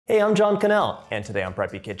Hey, I'm John Cannell, and today on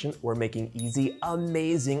Preppy Kitchen, we're making easy,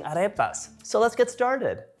 amazing arepas. So let's get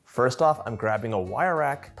started. First off, I'm grabbing a wire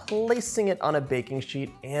rack, placing it on a baking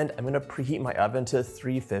sheet, and I'm gonna preheat my oven to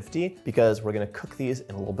 350 because we're gonna cook these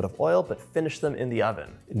in a little bit of oil, but finish them in the oven.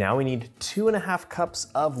 Now we need 2.5 cups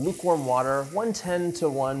of lukewarm water, 110 to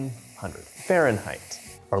 100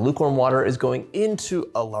 Fahrenheit. Our lukewarm water is going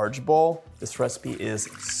into a large bowl. This recipe is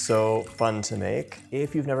so fun to make.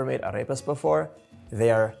 If you've never made arepas before, they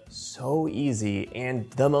are so easy and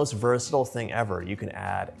the most versatile thing ever. You can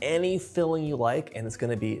add any filling you like and it's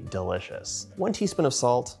gonna be delicious. 1 teaspoon of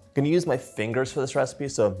salt. I'm gonna use my fingers for this recipe,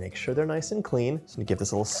 so make sure they're nice and clean. So I'm gonna give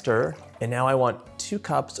this a little stir. And now I want 2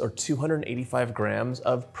 cups or 285 grams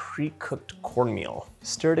of pre-cooked cornmeal.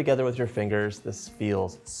 Stir together with your fingers. This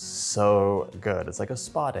feels so good. It's like a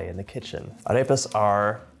spa day in the kitchen. Arepas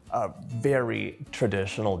are a very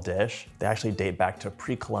traditional dish. They actually date back to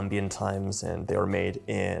pre-Columbian times, and they were made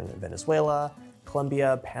in Venezuela,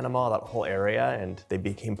 Colombia, Panama, that whole area, and they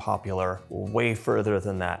became popular way further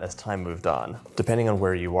than that as time moved on. Depending on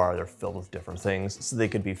where you are, they're filled with different things. So they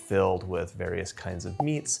could be filled with various kinds of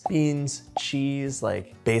meats, beans, cheese,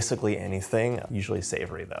 like basically anything, usually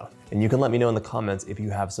savory though. And you can let me know in the comments if you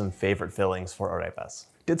have some favorite fillings for arepas.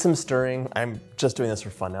 Did some stirring. I'm just doing this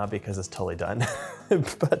for fun now because it's totally done.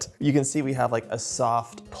 But you can see we have like a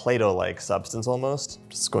soft Play-Doh-like substance almost.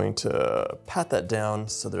 Just going to pat that down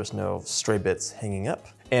so there's no stray bits hanging up.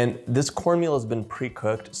 And this cornmeal has been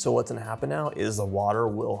pre-cooked, so what's gonna happen now is the water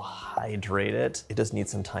will hydrate it. It just needs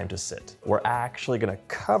some time to sit. We're actually gonna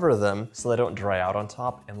cover them so they don't dry out on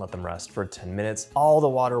top and let them rest for 10 minutes. All the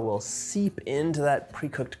water will seep into that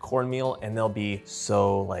pre-cooked cornmeal and they'll be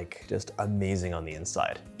so like just amazing on the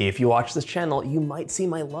inside. If you watch this channel, you might see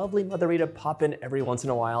my lovely mother Rita pop in every once in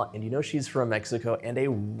a while, and you know she's from Mexico and a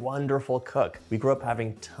wonderful cook. We grew up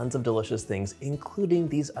having tons of delicious things, including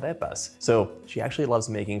these arepas. So she actually loves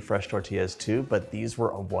making fresh tortillas too, but these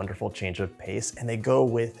were a wonderful change of pace and they go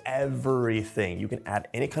with everything. You can add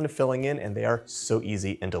any kind of filling in and they are so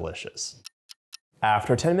easy and delicious.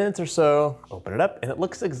 After 10 minutes or so, open it up and it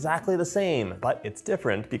looks exactly the same, but it's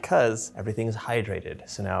different because everything is hydrated.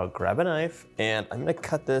 So now grab a knife and I'm gonna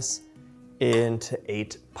cut this into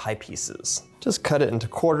 8 pie pieces. Just cut it into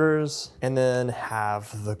quarters and then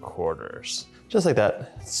halve the quarters. Just like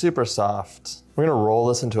that, super soft. We're gonna roll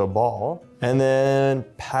this into a ball and then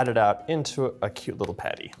pat it out into a cute little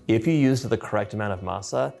patty. If you use the correct amount of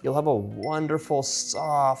masa, you'll have a wonderful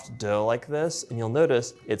soft dough like this, and you'll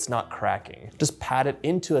notice it's not cracking. Just pat it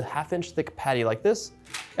into a 1/2 inch thick patty like this,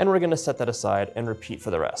 and we're gonna set that aside and repeat for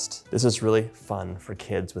the rest. This is really fun for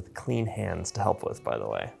kids with clean hands to help with, by the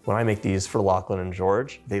way. When I make these for Lachlan and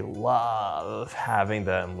George, they love having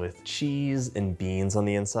them with cheese and beans on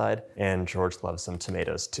the inside, and George loves some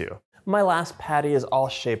tomatoes too. My last patty is all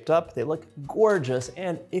shaped up. They look gorgeous.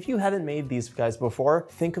 And if you haven't made these guys before,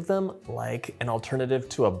 think of them like an alternative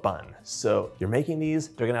to a bun. So you're making these,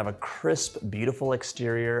 they're gonna have a crisp, beautiful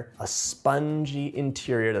exterior, a spongy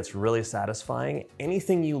interior that's really satisfying.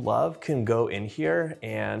 Anything you love can go in here.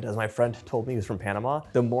 And as my friend told me, who's from Panama,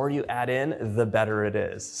 the more you add in, the better it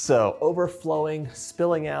is. So overflowing,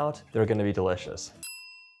 spilling out, they're gonna be delicious.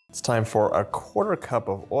 It's time for a 1/4 cup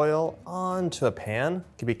of oil onto a pan.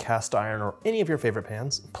 It could be cast iron or any of your favorite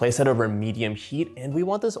pans. Place it over medium heat, and we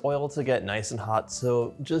want this oil to get nice and hot,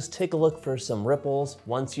 so just take a look for some ripples.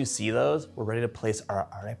 Once you see those, we're ready to place our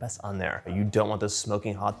arepas on there. You don't want this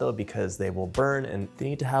smoking hot though, because they will burn and they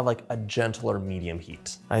need to have like a gentler medium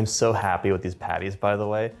heat. I'm so happy with these patties, by the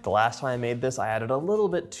way. The last time I made this, I added a little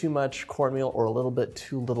bit too much cornmeal or a little bit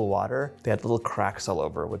too little water. They had little cracks all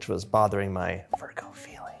over, which was bothering my Virgo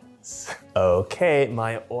feeling. Okay,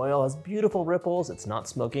 my oil has beautiful ripples. It's not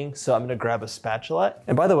smoking, so I'm gonna grab a spatula.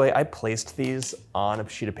 And by the way, I placed these on a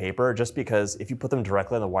sheet of paper just because if you put them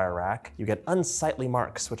directly on the wire rack, you get unsightly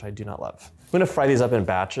marks, which I do not love. I'm gonna fry these up in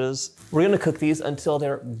batches. We're gonna cook these until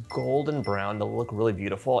they're golden brown. They'll look really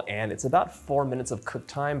beautiful, and it's about 4 minutes of cook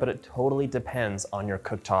time, but it totally depends on your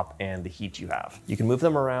cooktop and the heat you have. You can move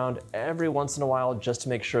them around every once in a while just to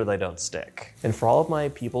make sure they don't stick. And for all of my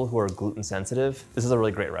people who are gluten sensitive, this is a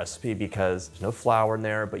really great recipe because there's no flour in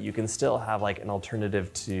there, but you can still have like an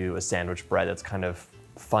alternative to a sandwich bread that's kind of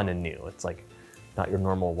fun and new. It's like not your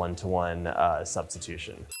normal one-to-one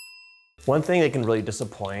substitution. One thing that can really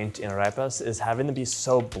disappoint in arepas is having them be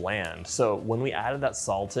so bland. So when we added that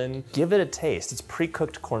salt in, give it a taste. It's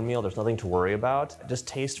pre-cooked cornmeal, there's nothing to worry about. Just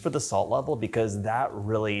taste for the salt level because that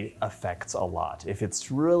really affects a lot. If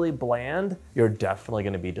it's really bland, you're definitely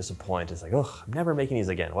gonna be disappointed. It's like, oh, I'm never making these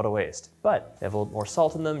again, what a waste. But if you have a little more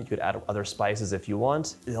salt in them, you could add other spices if you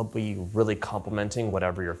want. They'll be really complementing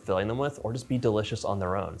whatever you're filling them with, or just be delicious on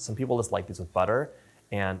their own. Some people just like these with butter,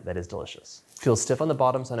 and that is delicious. Feels stiff on the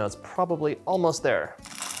bottom, so I know it's probably almost there.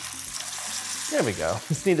 There we go.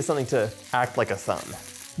 Just needed something to act like a thumb.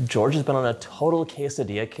 George has been on a total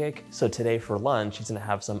quesadilla kick, so today for lunch, he's gonna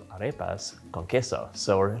have some arepas con queso.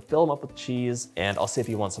 So we're gonna fill them up with cheese, and I'll see if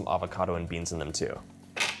you want some avocado and beans in them too.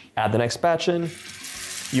 Add the next batch in.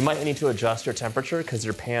 You might need to adjust your temperature because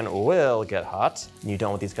your pan will get hot, and you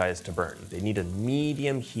don't want these guys to burn. They need a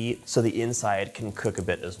medium heat so the inside can cook a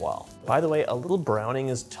bit as well. By the way, a little browning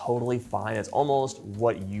is totally fine. It's almost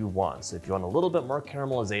what you want. So if you want a little bit more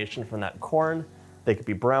caramelization from that corn, they could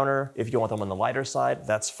be browner. If you want them on the lighter side,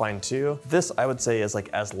 that's fine too. This, I would say, is like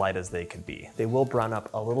as light as they could be. They will brown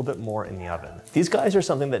up a little bit more in the oven. These guys are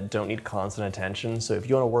something that don't need constant attention, so if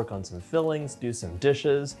you wanna work on some fillings, do some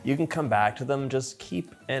dishes, you can come back to them, just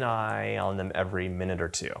keep an eye on them every minute or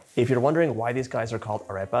two. If you're wondering why these guys are called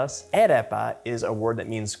arepas, arepa is a word that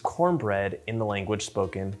means cornbread in the language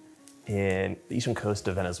spoken in the eastern coast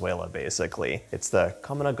of Venezuela, basically. It's the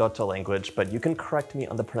Kamanagoto language, but you can correct me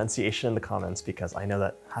on the pronunciation in the comments because I know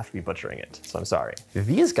that I have to be butchering it, so I'm sorry.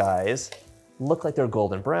 These guys look like they're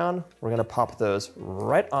golden brown. We're gonna pop those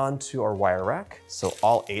right onto our wire rack. So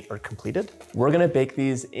all 8 are completed. We're gonna bake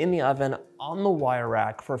these in the oven on the wire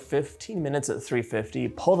rack for 15 minutes at 350,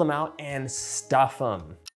 pull them out and stuff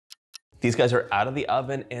them. These guys are out of the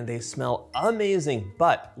oven and they smell amazing,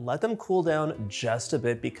 but let them cool down just a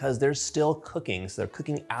bit because they're still cooking, so they're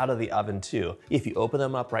cooking out of the oven too. If you open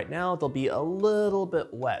them up right now, they'll be a little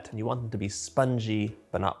bit wet and you want them to be spongy,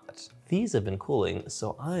 but not wet. These have been cooling,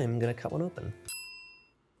 so I'm gonna cut one open.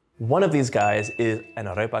 One of these guys is an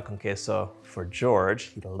arepa con queso for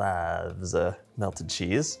George. He loves melted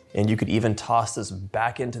cheese. And you could even toss this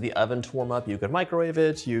back into the oven to warm up. You could microwave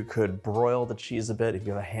it. You could broil the cheese a bit if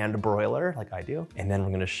you have a hand broiler like I do. And then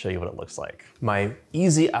we're gonna show you what it looks like. My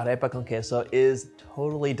easy arepa con queso is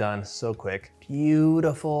totally done, so quick.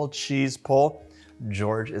 Beautiful cheese pull.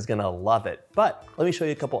 George is gonna love it. But let me show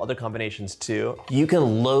you a couple other combinations too. You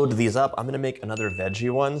can load these up. I'm gonna make another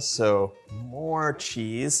veggie one. So more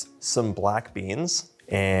cheese, some black beans,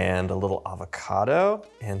 and a little avocado,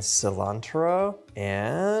 and cilantro,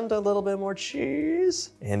 and a little bit more cheese.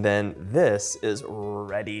 And then this is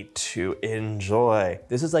ready to enjoy.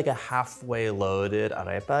 This is like a halfway loaded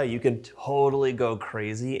arepa. You can totally go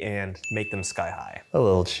crazy and make them sky high. A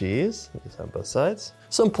little cheese, these on both sides.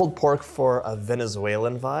 Some pulled pork for a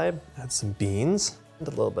Venezuelan vibe. Add some beans, and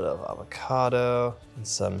a little bit of avocado, and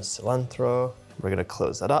some cilantro. We're gonna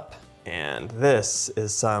close that up. And this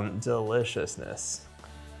is some deliciousness.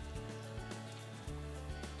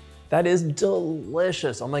 That is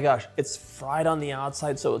delicious. Oh my gosh, it's fried on the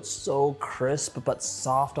outside, so it's so crisp, but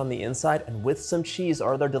soft on the inside. And with some cheese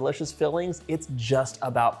or other delicious fillings, it's just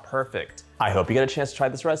about perfect. I hope you get a chance to try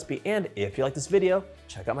this recipe. And if you like this video,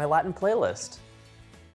 check out my Latin playlist.